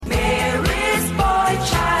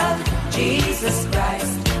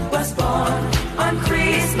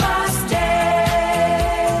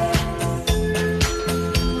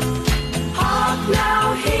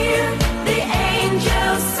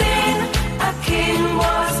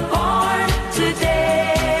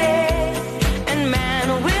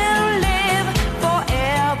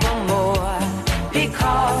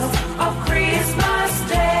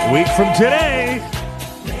from today.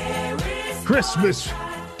 Christmas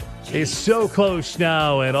is so close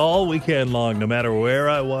now, and all weekend long, no matter where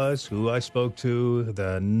I was, who I spoke to,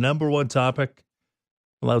 the number one topic,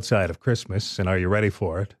 well, outside of Christmas, and are you ready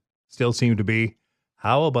for it, still seemed to be,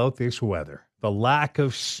 how about this weather? The lack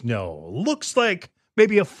of snow. Looks like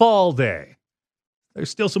maybe a fall day. There's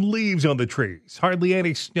still some leaves on the trees. Hardly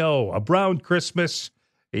any snow. A brown Christmas.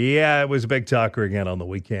 Yeah, it was a big talker again on the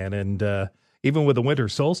weekend. And even with the winter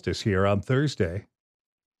solstice here on Thursday,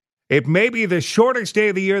 it may be the shortest day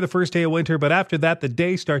of the year, the first day of winter, but after that, the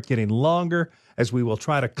days start getting longer as we will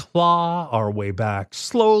try to claw our way back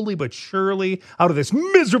slowly but surely out of this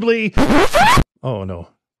miserably, oh no,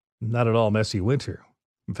 not at all messy winter.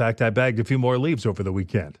 In fact, I bagged a few more leaves over the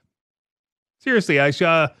weekend. Seriously, I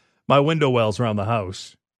saw my window wells around the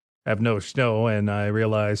house have no snow, and I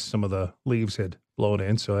realized some of the leaves had blown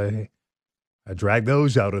in, so I dragged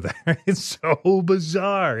those out of there. It's so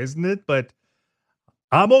bizarre, isn't it? But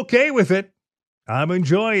I'm okay with it. I'm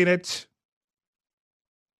enjoying it.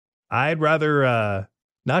 I'd rather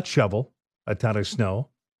not shovel a ton of snow.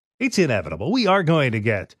 It's inevitable. We are going to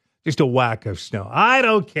get just a whack of snow. I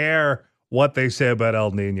don't care what they say about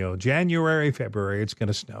El Nino. January, February, it's going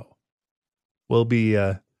to snow. We'll be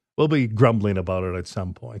grumbling about it at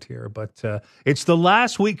some point here. But it's the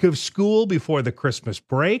last week of school before the Christmas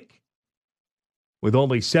break. With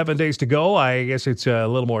only 7 days to go, I guess it's a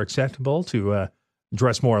little more acceptable to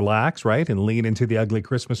dress more lax, right? And lean into the ugly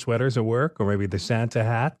Christmas sweaters at work, or maybe the Santa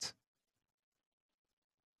hat.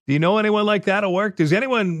 Do you know anyone like that at work? Does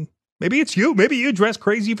anyone, maybe it's you, maybe you dress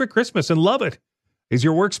crazy for Christmas and love it. Is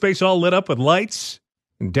your workspace all lit up with lights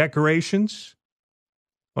and decorations?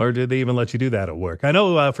 Or did they even let you do that at work? I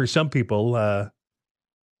know for some people,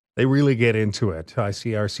 they really get into it. I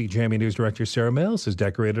see our CJME News Director, Sarah Mills, has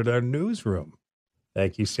decorated our newsroom.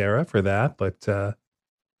 Thank you, Sarah, for that. But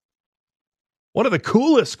one of the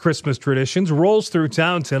coolest Christmas traditions rolls through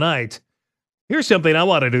town tonight. Here's something I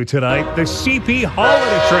want to do tonight. The CP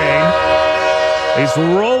Holiday Train is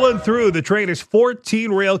rolling through. The train is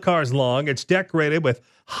 14 rail cars long. It's decorated with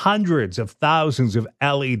hundreds of thousands of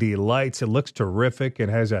LED lights. It looks terrific. It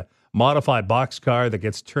has a modified boxcar that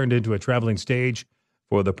gets turned into a traveling stage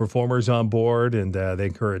for the performers on board, and they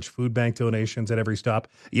encourage food bank donations at every stop.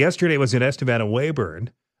 Yesterday was in Estevan and Weyburn,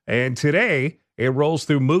 and today it rolls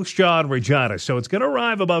through Moose Jaw and Regina. So it's going to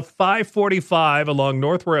arrive about 5:45 along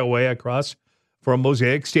North Railway across from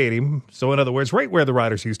Mosaic Stadium. So in other words, right where the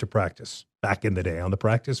riders used to practice back in the day, on the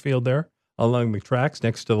practice field there along the tracks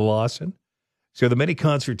next to the Lawson. So the mini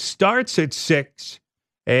concert starts at 6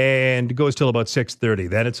 and goes till about 6:30.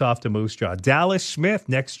 Then it's off to Moose Jaw. Dallas Smith,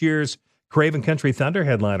 next year's Craven Country Thunder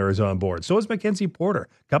headliner, is on board. So is Mackenzie Porter.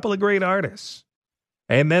 A couple of great artists.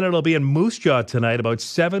 And then it'll be in Moose Jaw tonight about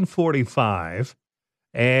 7:45.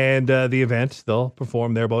 And the event, they'll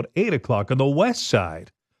perform there about 8 o'clock on the west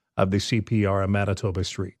side of the CPR on Manitoba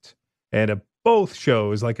Street. And at both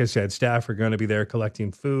shows, like I said, staff are going to be there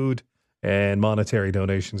collecting food and monetary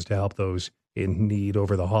donations to help those in need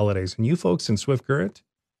over the holidays. And you folks in Swift Current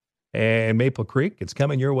and Maple Creek, it's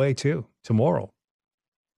coming your way too tomorrow.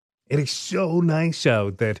 It is so nice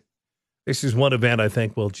out that this is one event I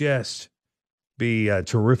think will just be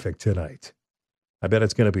terrific tonight. I bet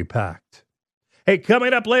it's going to be packed. Hey,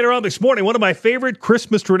 coming up later on this morning, one of my favorite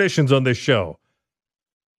Christmas traditions on this show.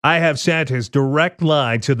 I have Santa's direct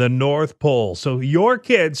line to the North Pole, so your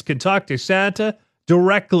kids can talk to Santa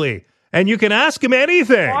directly, and you can ask him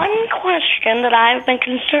anything. One question that I've been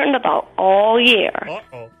concerned about all year.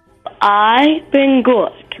 Uh-oh. I've been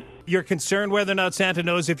good. You're concerned whether or not Santa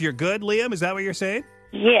knows if you're good, Liam? Is that what you're saying?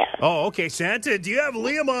 Yes. Oh, okay. Santa, do you have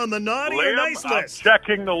Liam on the naughty or nice list? I'm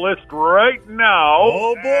checking the list right now.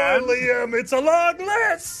 Oh, boy, Liam, it's a long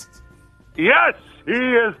list. Yes, he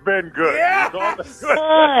has been good. Yeah. Good. Because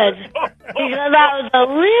I was a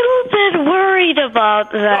little bit worried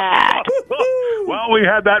about that. Well, we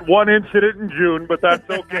had that one incident in June, but that's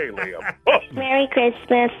okay, Liam. Merry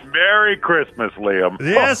Christmas. Merry Christmas, Liam.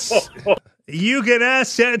 Yes. You can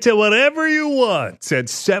ask Santa whatever you want at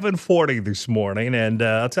 7:40 this morning. And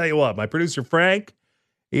I'll tell you what, my producer, Frank,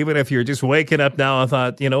 even if you're just waking up now, I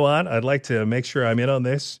thought, you know what? I'd like to make sure I'm in on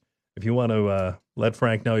this. If you want to let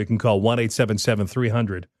Frank know, you can call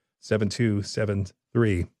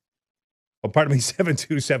 1-877-300-7273. Oh, pardon me,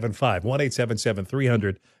 7275.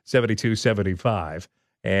 1-877-300-7275.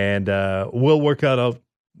 And we'll work out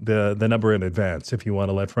the number in advance if you want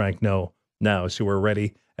to let Frank know now. So we're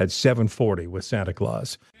ready at 7:40 with Santa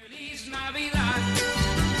Claus. Feliz Navidad.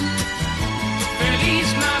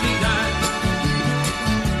 Feliz Navidad.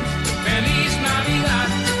 Feliz Navidad.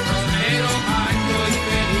 Prospero año y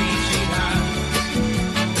felicidad.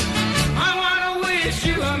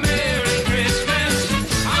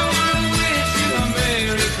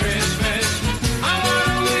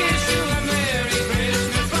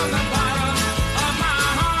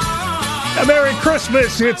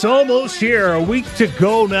 Christmas, it's almost here. A week to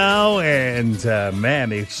go now. And, man,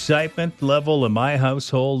 the excitement level in my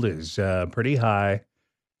household is pretty high.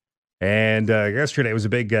 And yesterday was a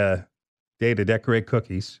big day to decorate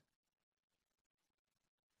cookies.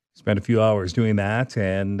 Spent a few hours doing that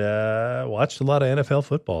and watched a lot of NFL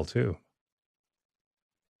football, too.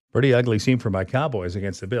 Pretty ugly scene for my Cowboys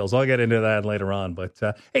against the Bills. I'll get into that later on. But,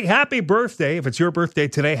 hey, happy birthday. If it's your birthday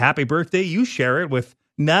today, happy birthday. You share it with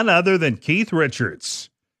none other than Keith Richards.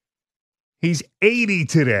 He's 80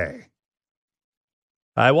 today.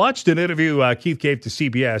 I watched an interview Keith gave to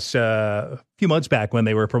CBS a few months back when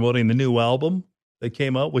they were promoting the new album that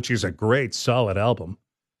came out, which is a great, solid album.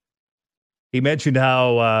 He mentioned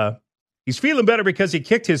how he's feeling better because he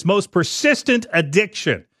kicked his most persistent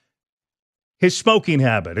addiction, his smoking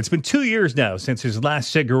habit. It's been 2 years now since his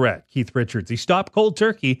last cigarette, Keith Richards. He stopped cold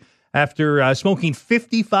turkey after smoking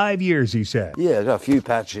 55 years, he said. Yeah, I got a few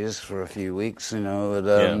patches for a few weeks, you know.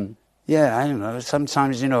 But, yeah, I don't know.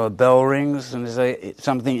 Sometimes, you know, a bell rings and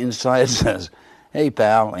something inside says, hey,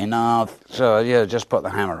 pal, enough. So, yeah, just put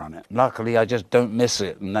the hammer on it. Luckily, I just don't miss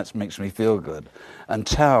it, and that makes me feel good.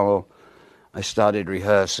 Until I started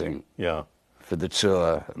rehearsing for the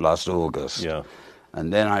tour last August. Yeah.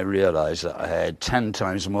 And then I realized that I had 10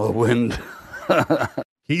 times more wind.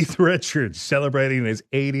 Keith Richards celebrating his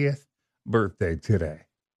 80th birthday today.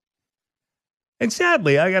 And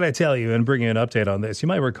sadly, I got to tell you and bring you an update on this. You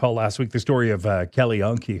might recall last week the story of Kelly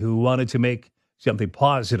Youngke, who wanted to make something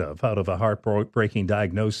positive out of a heartbreaking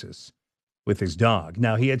diagnosis with his dog.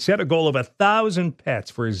 Now, he had set a goal of 1,000 pets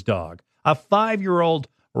for his dog, a 5-year-old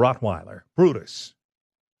Rottweiler, Brutus.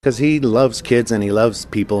 Because he loves kids and he loves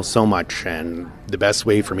people so much. And the best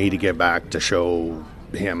way for me to give back to show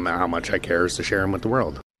him how much I care is to share him with the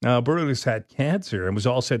world. Now, Brutus had cancer and was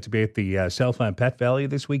all set to be at the Southland Pet Valley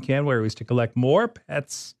this weekend, where he was to collect more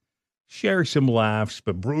pets, share some laughs.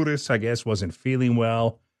 But Brutus, I guess, wasn't feeling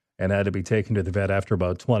well and had to be taken to the vet after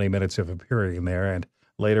about 20 minutes of appearing there. And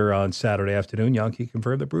later on Saturday afternoon, Youngke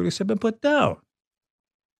confirmed that Brutus had been put down.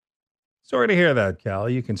 Sorry to hear that, Cal.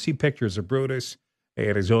 You can see pictures of Brutus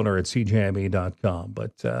and his owner at cjme.com.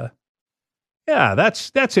 But, yeah,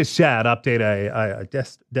 that's a sad update I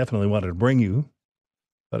definitely wanted to bring you.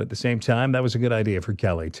 But at the same time, that was a good idea for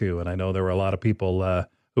Kelly, too. And I know there were a lot of people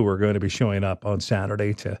who were going to be showing up on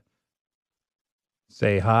Saturday to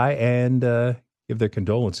say hi and give their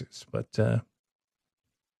condolences. But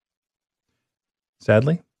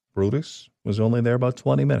sadly, Brutus was only there about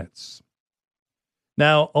 20 minutes.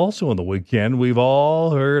 Now, also on the weekend, we've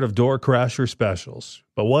all heard of door crasher specials.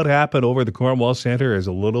 But what happened over the Cornwall Center is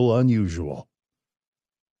a little unusual.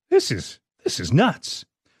 This is nuts.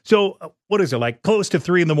 So, what is it, like close to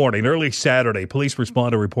 3 a.m, early Saturday, police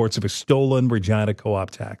respond to reports of a stolen Regina Co-op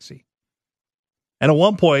taxi. And at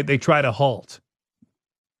one point, they try to halt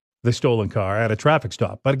the stolen car at a traffic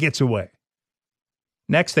stop, but it gets away.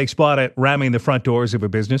 Next, they spot it ramming the front doors of a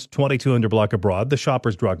business, 2200 block of Broad, the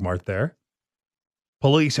Shoppers Drug Mart there.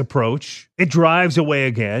 Police approach. It drives away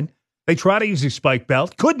again. They try to use a spike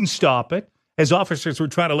belt, couldn't stop it. As officers were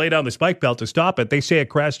trying to lay down the spike belt to stop it, they say it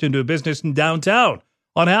crashed into a business in downtown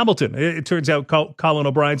on Hamilton. It turns out Colin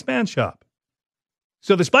O'Brien's man shop.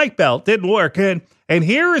 So the spike belt didn't work. And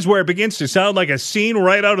here is where it begins to sound like a scene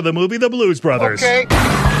right out of the movie The Blues Brothers. Okay.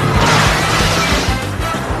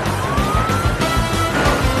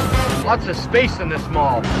 Lots of space in this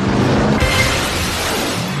mall.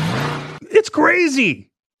 It's crazy.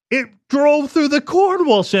 It drove through the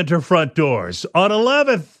Cornwall Center front doors on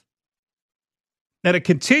 11th. And it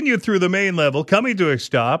continued through the main level, coming to a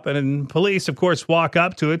stop, and then police, of course, walk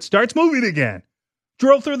up to it, starts moving again.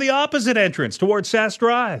 Drove through the opposite entrance towards Sass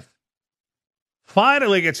Drive.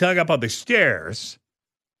 Finally gets hung up on the stairs.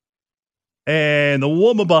 And the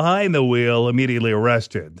woman behind the wheel immediately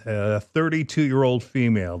arrested. A 32-year-old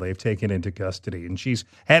female they've taken into custody. And she's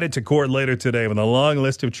headed to court later today with a long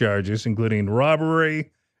list of charges, including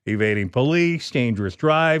robbery, evading police, dangerous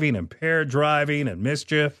driving, impaired driving, and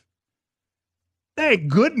mischief. Thank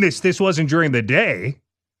goodness this wasn't during the day.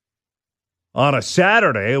 On a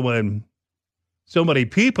Saturday when so many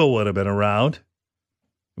people would have been around.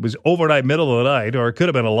 It was overnight, middle of the night, or it could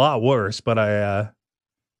have been a lot worse, but I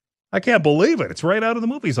can't believe it. It's right out of the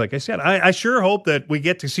movies, like I said. I sure hope that we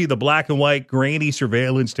get to see the black and white grainy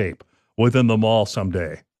surveillance tape within the mall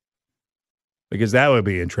someday, because that would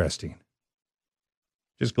be interesting.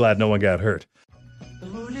 Just glad no one got hurt. The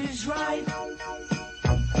mood is right.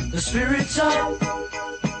 The spirit's up.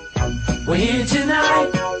 We're here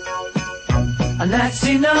tonight, and that's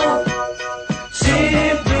enough.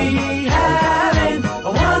 Simply having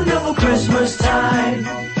a wonderful Christmas time.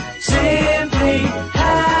 Simply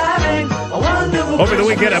having a wonderful Over the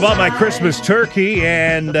weekend, I bought my Christmas turkey,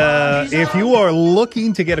 and if you are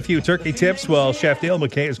looking to get a few turkey tips, well, Chef Dale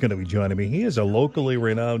McKay is going to be joining me. He is a locally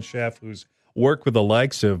renowned chef who's worked with the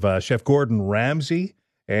likes of Chef Gordon Ramsay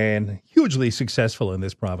and hugely successful in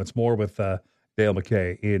this province. More with Dale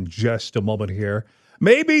McKay in just a moment here.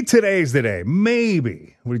 Maybe today's the day.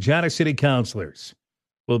 Maybe Regina City councillors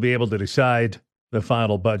will be able to decide the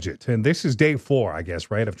final budget. And this is day 4, I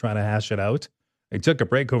guess, right, of trying to hash it out. They took a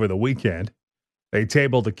break over the weekend. They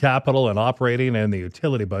tabled the capital and operating and the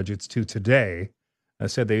utility budgets to today. I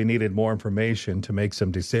said they needed more information to make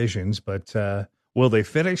some decisions, but will they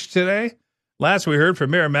finish today? Last we heard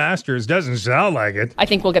from Mayor Masters, doesn't sound like it. I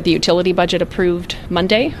think we'll get the utility budget approved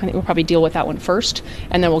Monday. I think we'll probably deal with that one first,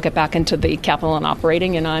 and then we'll get back into the capital and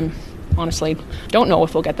operating, and I'm honestly don't know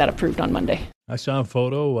if we'll get that approved on Monday. I saw a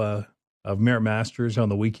photo of Mayor Masters on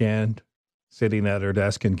the weekend sitting at her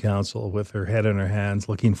desk in council with her head in her hands,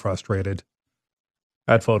 looking frustrated.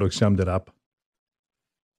 That photo summed it up.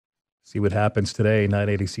 See what happens today.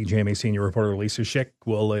 980 CJMA senior reporter Lisa Schick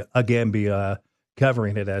will again be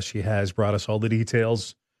covering it as she has brought us all the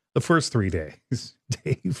details the first 3 days.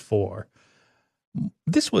 Day 4.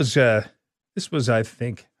 This was, I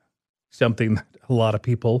think, something that a lot of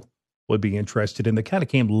people would be interested in. That kind of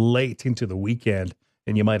came late into the weekend,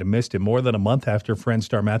 and you might have missed it. More than a month after Friends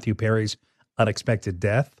star Matthew Perry's unexpected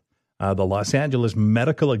death, the Los Angeles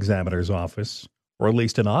Medical Examiner's Office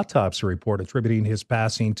released an autopsy report attributing his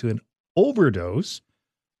passing to an overdose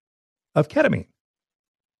of ketamine.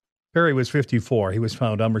 Perry was 54. He was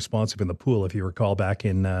found unresponsive in the pool, if you recall, back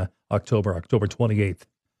in October 28th.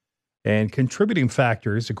 And contributing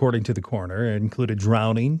factors, according to the coroner, included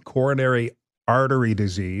drowning, coronary artery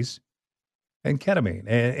disease, and ketamine.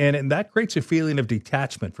 And that creates a feeling of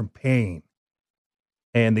detachment from pain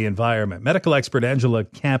and the environment. Medical expert Angela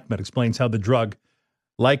Campman explains how the drug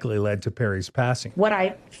likely led to Perry's passing. What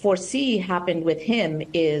I foresee happened with him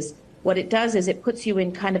is what it does is it puts you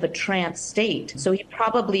in kind of a trance state. So he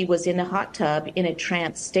probably was in a hot tub in a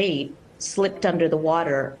trance state, slipped under the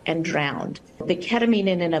water and drowned. The ketamine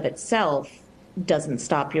in and of itself doesn't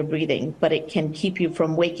stop your breathing, but it can keep you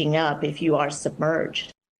from waking up if you are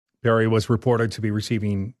submerged. Perry was reported to be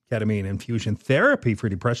receiving ketamine infusion therapy for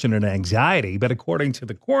depression and anxiety, but according to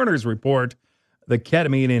the coroner's report, the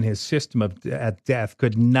ketamine in his system at death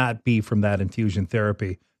could not be from that infusion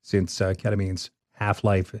therapy, since ketamine's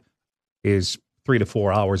half-life is 3 to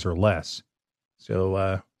 4 hours or less.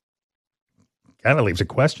 So kind of leaves a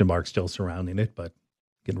question mark still surrounding it, but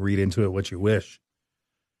you can read into it what you wish.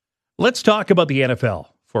 Let's talk about the NFL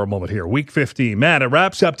for a moment here. Week 15. Man, it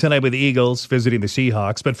wraps up tonight with the Eagles visiting the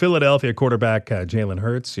Seahawks, but Philadelphia quarterback Jalen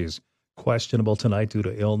Hurts is questionable tonight due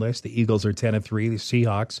to illness. The Eagles are 10-3, the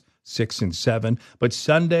Seahawks 6-7. But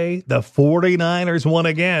Sunday, the 49ers won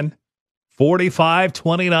again,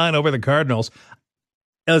 45-29 over the Cardinals.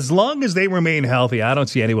 As long as they remain healthy, I don't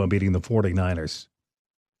see anyone beating the 49ers.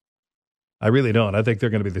 I really don't. I think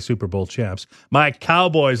they're going to be the Super Bowl champs. My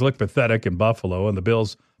Cowboys look pathetic in Buffalo, and the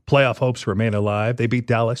Bills' playoff hopes remain alive. They beat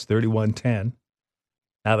Dallas 31-10.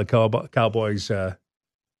 Now the Cowboys, of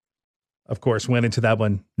course, went into that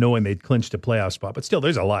one knowing they'd clinched a playoff spot. But still,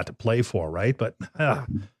 there's a lot to play for, right? But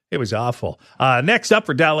it was awful. Next up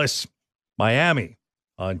for Dallas, Miami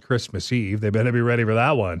on Christmas Eve. They better be ready for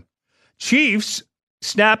that one. Chiefs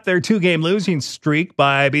snapped their 2-game losing streak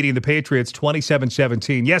by beating the Patriots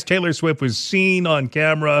 27-17. Yes, Taylor Swift was seen on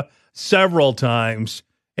camera several times,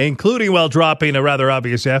 including while dropping a rather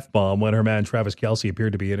obvious F-bomb when her man Travis Kelce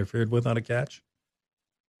appeared to be interfered with on a catch.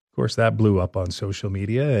 Of course, that blew up on social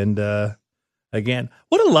media. And again,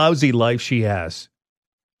 what a lousy life she has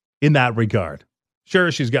in that regard.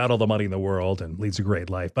 Sure, she's got all the money in the world and leads a great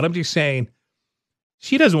life. But I'm just saying,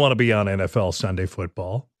 she doesn't want to be on NFL Sunday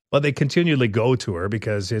football. But they continually go to her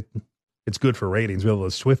because it's good for ratings with all the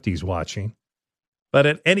Swifties watching. But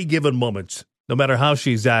at any given moment, no matter how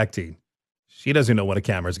she's acting, she doesn't know when a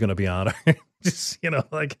camera's going to be on her. Just,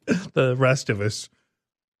 like the rest of us.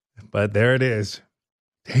 But there it is.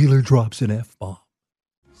 Taylor drops an F-bomb.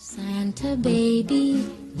 Santa baby,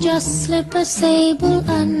 just slip a sable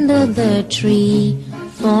under the tree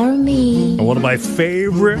for me. And one of my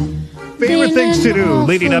favorite things to do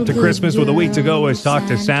leading up to Christmas with a week to go is talk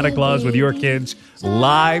to Santa Claus with your kids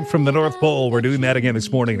live from the North Pole. We're doing that again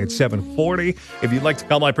this morning at 7:40. If you'd like to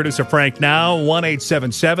call my producer Frank now,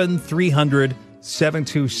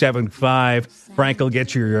 1-877-300-7275. Frank will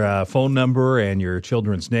get your phone number and your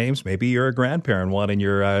children's names. Maybe you're a grandparent wanting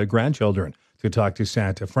your grandchildren to talk to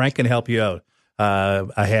Santa. Frank can help you out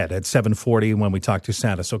ahead at 7:40 when we talk to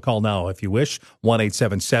Santa. So call now if you wish,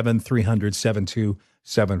 1-877-300-7275.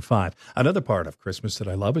 888-866-9975. Another part of Christmas that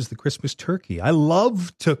I love is the Christmas turkey. I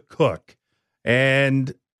love to cook,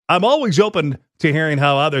 and I'm always open to hearing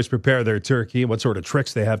how others prepare their turkey and what sort of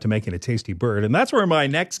tricks they have to making a tasty bird. And that's where my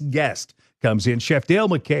next guest comes in, Chef Dale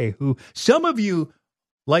McKay, who some of you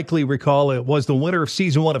likely recall it was the winner of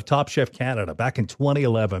season 1 of Top Chef Canada back in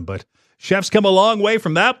 2011. But chef's come a long way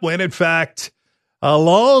from that win. In fact, a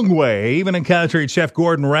long way, even encountering Chef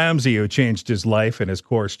Gordon Ramsay, who changed his life and his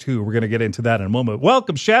course, too. We're going to get into that in a moment.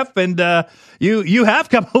 Welcome, Chef. And you have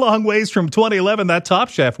come a long ways from 2011, that Top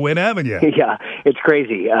Chef win, haven't you? Yeah, it's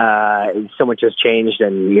crazy. So much has changed,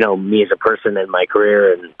 and, me as a person and my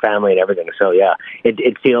career and family and everything. So, yeah,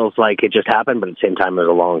 it feels like it just happened, but at the same time, it was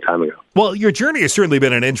a long time ago. Well, your journey has certainly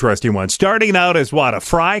been an interesting one. Starting out as, a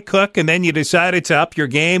fry cook, and then you decided to up your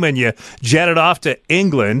game and you jetted off to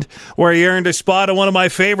England, where you earned a spot at one of my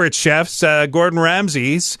favorite chefs, Gordon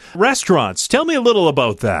Ramsay's restaurants. Tell me a little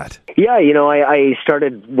about that. Yeah, I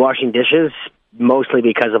started washing dishes mostly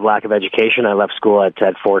because of lack of education. I left school at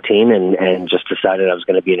 14 and just decided I was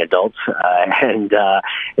going to be an adult. And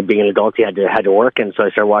being an adult, you had to work. And so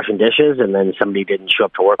I started washing dishes, and then somebody didn't show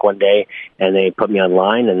up to work one day, and they put me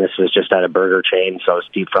online. And this was just at a burger chain, so I was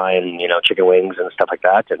deep frying, chicken wings and stuff like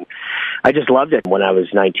that. And I just loved it. When I was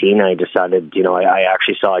 19, I decided, I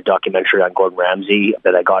actually saw a documentary on Gordon Ramsay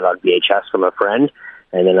that I got on VHS from a friend.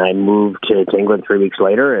 And then I moved to England 3 weeks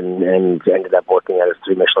later and ended up working at his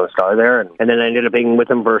 3 Michelin star there. And then I ended up being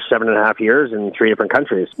with him for 7.5 years in 3 different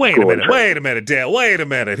countries. Wait a minute, Dale. Wait a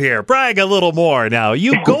minute here. Brag a little more now.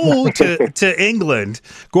 You go to England.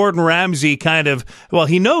 Gordon Ramsay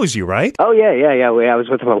he knows you, right? Oh, yeah. I was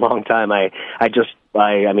with him a long time. I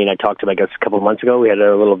talked to him, I guess, a couple of months ago. We had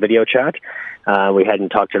a little video chat. We hadn't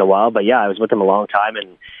talked in a while, but yeah, I was with him a long time,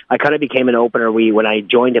 and I kind of became an opener. When I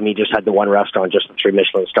joined him, he just had the one restaurant, just the 3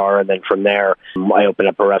 Michelin star, and then from there, I opened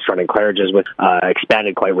up a restaurant in Claridge's, which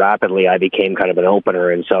expanded quite rapidly. I became kind of an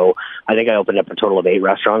opener, and so I think I opened up a total of 8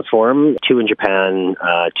 restaurants for him, 2 in Japan,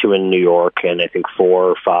 2 in New York, and I think 4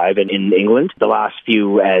 or 5 in England. The last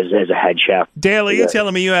few as a head chef. Dale, are you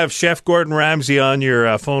telling me you have Chef Gordon Ramsay on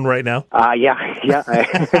your phone right now? Yeah.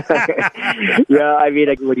 Yeah,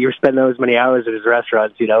 when you spend those many hours at his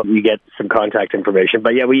restaurants, you get some contact information.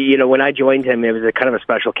 But yeah, when I joined him, it was a kind of a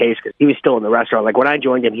special case because he was still in the restaurant. Like when I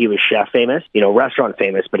joined him, he was chef famous, restaurant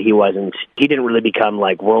famous, but he didn't really become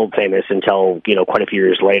like world famous until, quite a few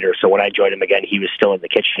years later. So when I joined him again, he was still in the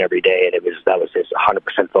kitchen every day, and that was his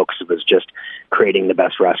 100% focus, was just creating the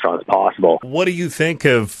best restaurants possible. What do you think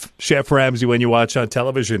of Chef Ramsay when you watch on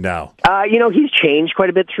television now? He's changed quite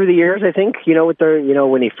a bit through the years, I think.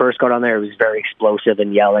 When he first got on there, it was very explosive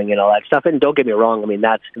and yelling and all that stuff. And don't get me wrong,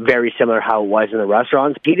 that's very similar how it was in the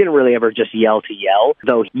restaurants. He didn't really ever just yell to yell,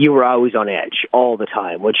 though you were always on edge all the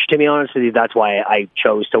time, which, to be honest with you, that's why I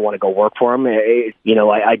chose to want to go work for him.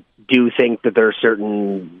 I do think that there's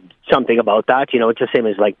something about that. It's the same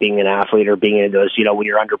as like being an athlete or being in those, when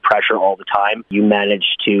you're under pressure all the time, you manage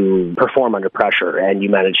to perform under pressure, and you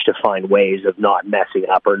manage to find ways of not messing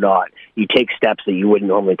up, or you take steps that you wouldn't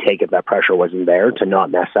normally take if that pressure wasn't there to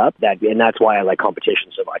not mess up. And that's why I like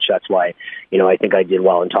competition so much. That's why, I think I did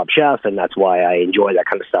well in Top Chef, and that's why I enjoy that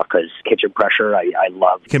kind of stuff, because kitchen pressure, I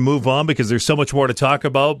love. Can move on because there's so much more to talk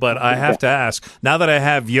about, but I have to ask, now that I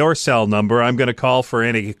have your cell number, I'm going to call for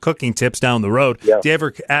any cooking tips down the road. Yeah. Do you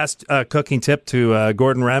ever ask a cooking tip to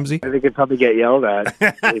Gordon Ramsay? I think he'd probably get yelled at.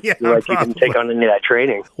 You can take on any of that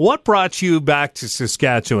training. What brought you back to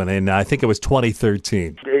Saskatchewan in, I think it was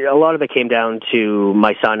 2013? A lot of it came down to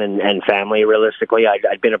my son and family, realistically.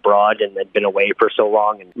 I'd been abroad and had been away for so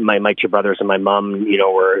long, and my 2 brothers and my mom,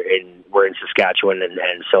 were in Saskatchewan,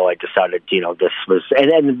 and so I decided, this was,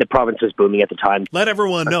 and the province was booming at the time. Let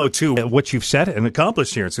everyone know, too, what you've set and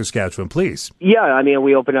accomplished here in Saskatchewan, please. Yeah,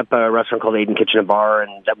 we opened up a restaurant called Aiden Kitchen and Bar,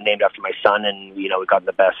 and that was named after my son, and, we got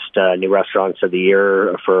the best new restaurants of the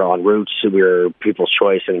year for En Route. We were People's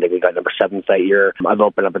Choice, and I think we got number 7 that year. I've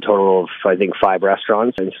opened up a total of, I think, 5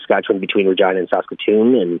 restaurants in Saskatchewan between Regina and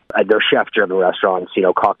Saskatoon, and they're chef-driven restaurants,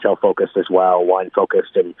 cocktail-focused as well,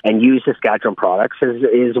 wine-focused, and use Saskatchewan products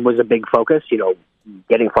was a big focus,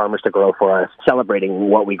 getting farmers to grow for us, celebrating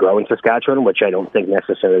what we grow in Saskatchewan, which I don't think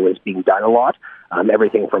necessarily was being done a lot.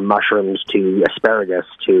 Everything from mushrooms to asparagus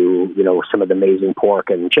to, some of the amazing pork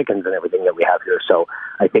and chickens and everything that we have here. So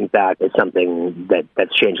I think that is something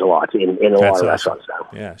that's changed a lot in a lot of restaurants now.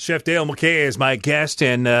 Yeah. Chef Dale McKay is my guest,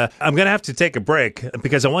 and I'm going to have to take a break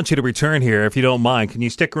because I want you to return here if you don't mind. Can you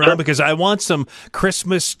stick around? Sure. Because I want some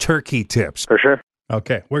Christmas turkey tips. For sure.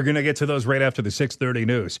 Okay, we're going to get to those right after the 6:30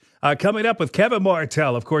 news. Coming up with Kevin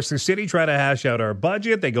Martell, of course, the city trying to hash out our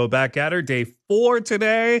budget. They go back at her day 4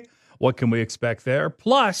 today. What can we expect there?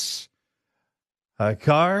 Plus,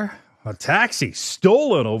 A taxi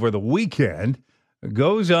stolen over the weekend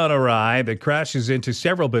goes on a ride that crashes into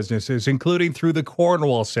several businesses, including through the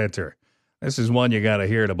Cornwall Center. This is one you got to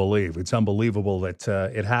hear to believe. It's unbelievable that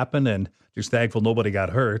it happened, and just thankful nobody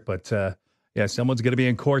got hurt. But, someone's going to be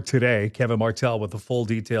in court today. Kevin Martell with the full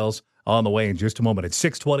details on the way in just a moment. It's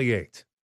 6:28.